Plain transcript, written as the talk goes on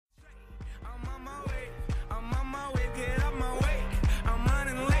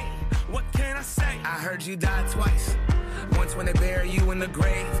heard you died twice. Once when they bury you in the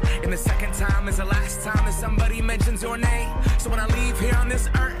grave, and the second time is the last time that somebody mentions your name. So when I leave here on this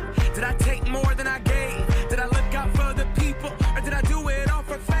earth, did I take more than I gave? Did I look out for the people, or did I do it all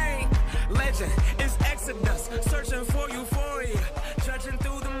for fame? Legend is Exodus, searching for euphoria, trudging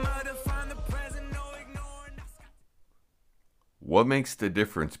through the mud to find the present, no ignoring. What makes the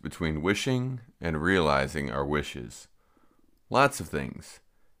difference between wishing and realizing our wishes? Lots of things.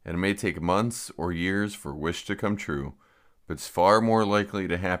 And it may take months or years for a wish to come true, but it's far more likely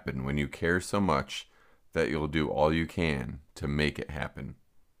to happen when you care so much that you'll do all you can to make it happen.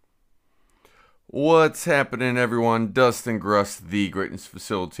 What's happening, everyone? Dustin Gruss, the Greatness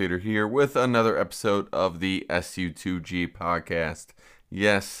Facilitator, here with another episode of the SU2G podcast.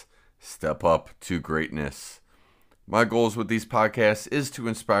 Yes, step up to greatness. My goals with these podcasts is to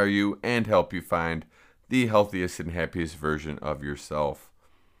inspire you and help you find the healthiest and happiest version of yourself.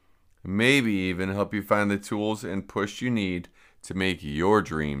 Maybe even help you find the tools and push you need to make your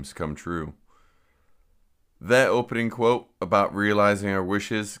dreams come true. That opening quote about realizing our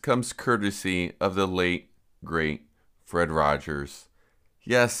wishes comes courtesy of the late, great Fred Rogers.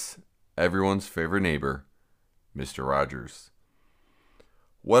 Yes, everyone's favorite neighbor, Mr. Rogers.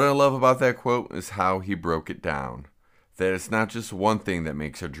 What I love about that quote is how he broke it down. That it's not just one thing that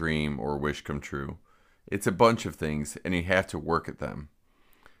makes a dream or wish come true. It's a bunch of things, and you have to work at them.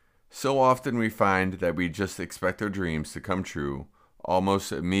 So often we find that we just expect our dreams to come true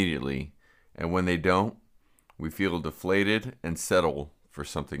almost immediately, and when they don't, we feel deflated and settle for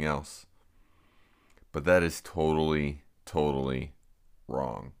something else. But that is totally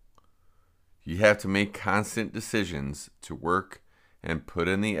wrong. You have to make constant decisions to work and put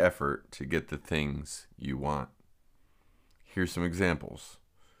in the effort to get the things you want. Here's some examples.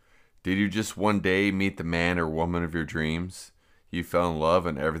 Did you just one day meet the man or woman of your dreams? You fell in love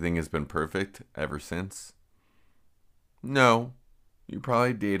and everything has been perfect ever since? No. You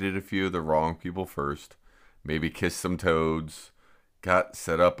probably dated a few of the wrong people first. Maybe kissed some toads, got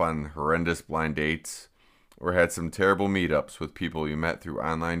set up on horrendous blind dates, or had some terrible meetups with people you met through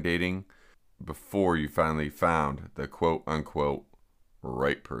online dating before you finally found the quote-unquote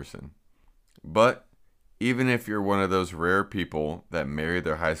right person. But even if you're one of those rare people that married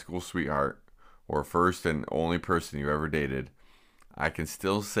their high school sweetheart or first and only person you ever dated, I can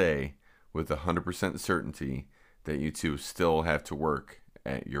still say with 100% certainty that you two still have to work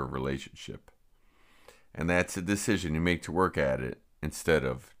at your relationship. And that's a decision you make to work at it instead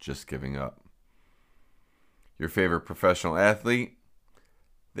of just giving up. Your favorite professional athlete?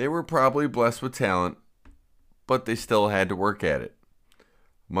 They were probably blessed with talent, but they still had to work at it.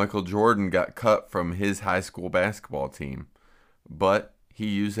 Michael Jordan got cut from his high school basketball team, but he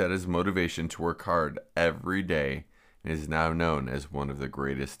used that as motivation to work hard every day and is now known as one of the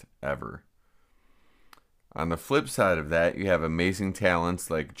greatest ever. On the flip side of that, you have amazing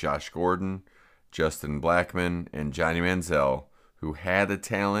talents like Josh Gordon, Justin Blackmon, and Johnny Manziel, who had the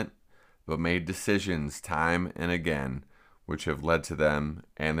talent but made decisions time and again, which have led to them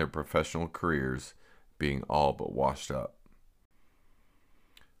and their professional careers being all but washed up.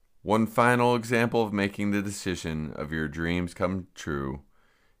 One final example of making the decision of your dreams come true,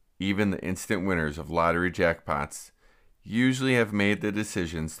 even the instant winners of lottery jackpots usually have made the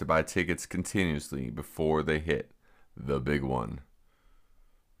decisions to buy tickets continuously before they hit the big one.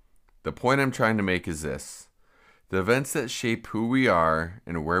 The point I'm trying to make is this. The events that shape who we are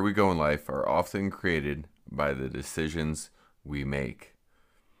and where we go in life are often created by the decisions we make.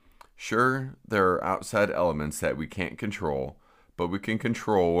 Sure, there are outside elements that we can't control, but we can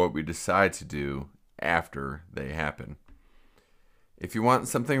control what we decide to do after they happen. If you want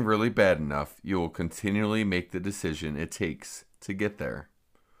something really bad enough, you will continually make the decision it takes to get there.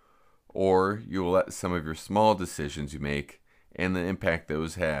 Or you will let some of your small decisions you make and the impact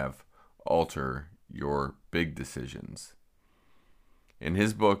those have alter your big decisions. In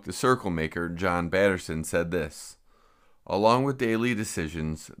his book, The Circle Maker, John Batterson said this: along with daily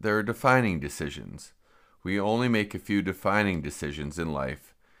decisions, there are defining decisions. We only make a few defining decisions in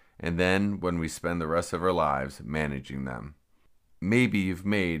life, and then when we spend the rest of our lives managing them. Maybe you've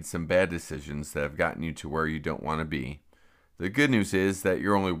made some bad decisions that have gotten you to where you don't want to be. The good news is that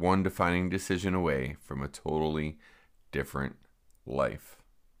you're only one defining decision away from a totally different life.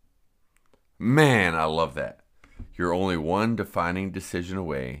 Man, I love that. You're only one defining decision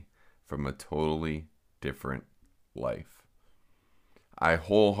away from a totally different life. I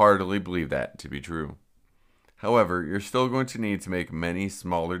wholeheartedly believe that to be true. However, you're still going to need to make many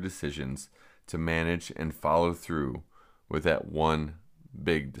smaller decisions to manage and follow through with that one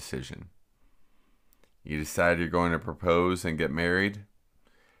big decision. You decide you're going to propose and get married.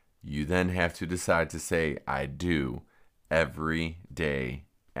 You then have to decide to say, I do, every day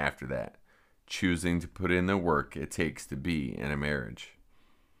after that, choosing to put in the work it takes to be in a marriage.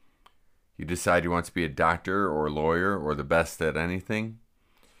 You decide you want to be a doctor or a lawyer or the best at anything.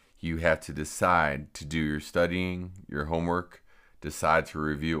 You have to decide to do your studying, your homework, decide to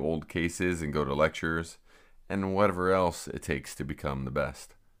review old cases and go to lectures, and whatever else it takes to become the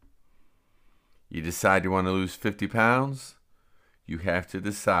best. You decide you want to lose 50 pounds. You have to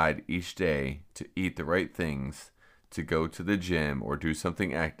decide each day to eat the right things, to go to the gym or do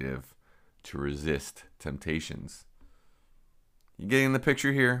something active to resist temptations. You getting the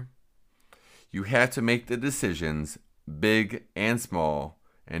picture here? You have to make the decisions, big and small,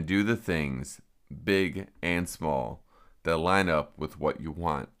 and do the things, big and small, that line up with what you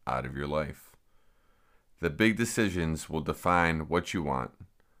want out of your life. The big decisions will define what you want.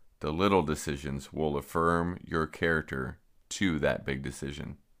 The little decisions will affirm your character to that big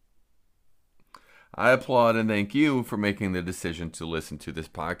decision. I applaud and thank you for making the decision to listen to this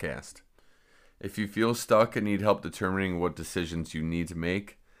podcast. If you feel stuck and need help determining what decisions you need to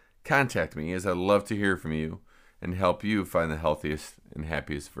make, contact me, as I'd love to hear from you and help you find the healthiest and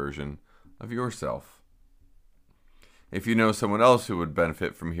happiest version of yourself. If you know someone else who would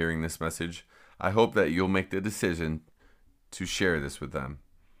benefit from hearing this message, I hope that you'll make the decision to share this with them.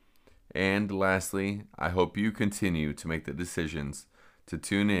 And lastly, I hope you continue to make the decisions to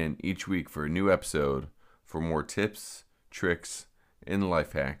tune in each week for a new episode for more tips, tricks, and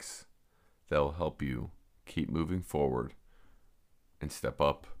life hacks that will help you keep moving forward and step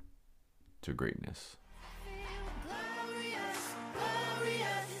up to greatness.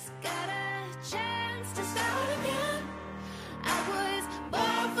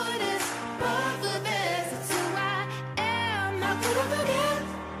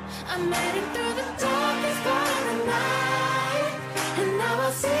 I made it through the darkest part of the night, and now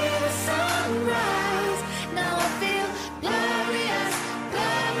I see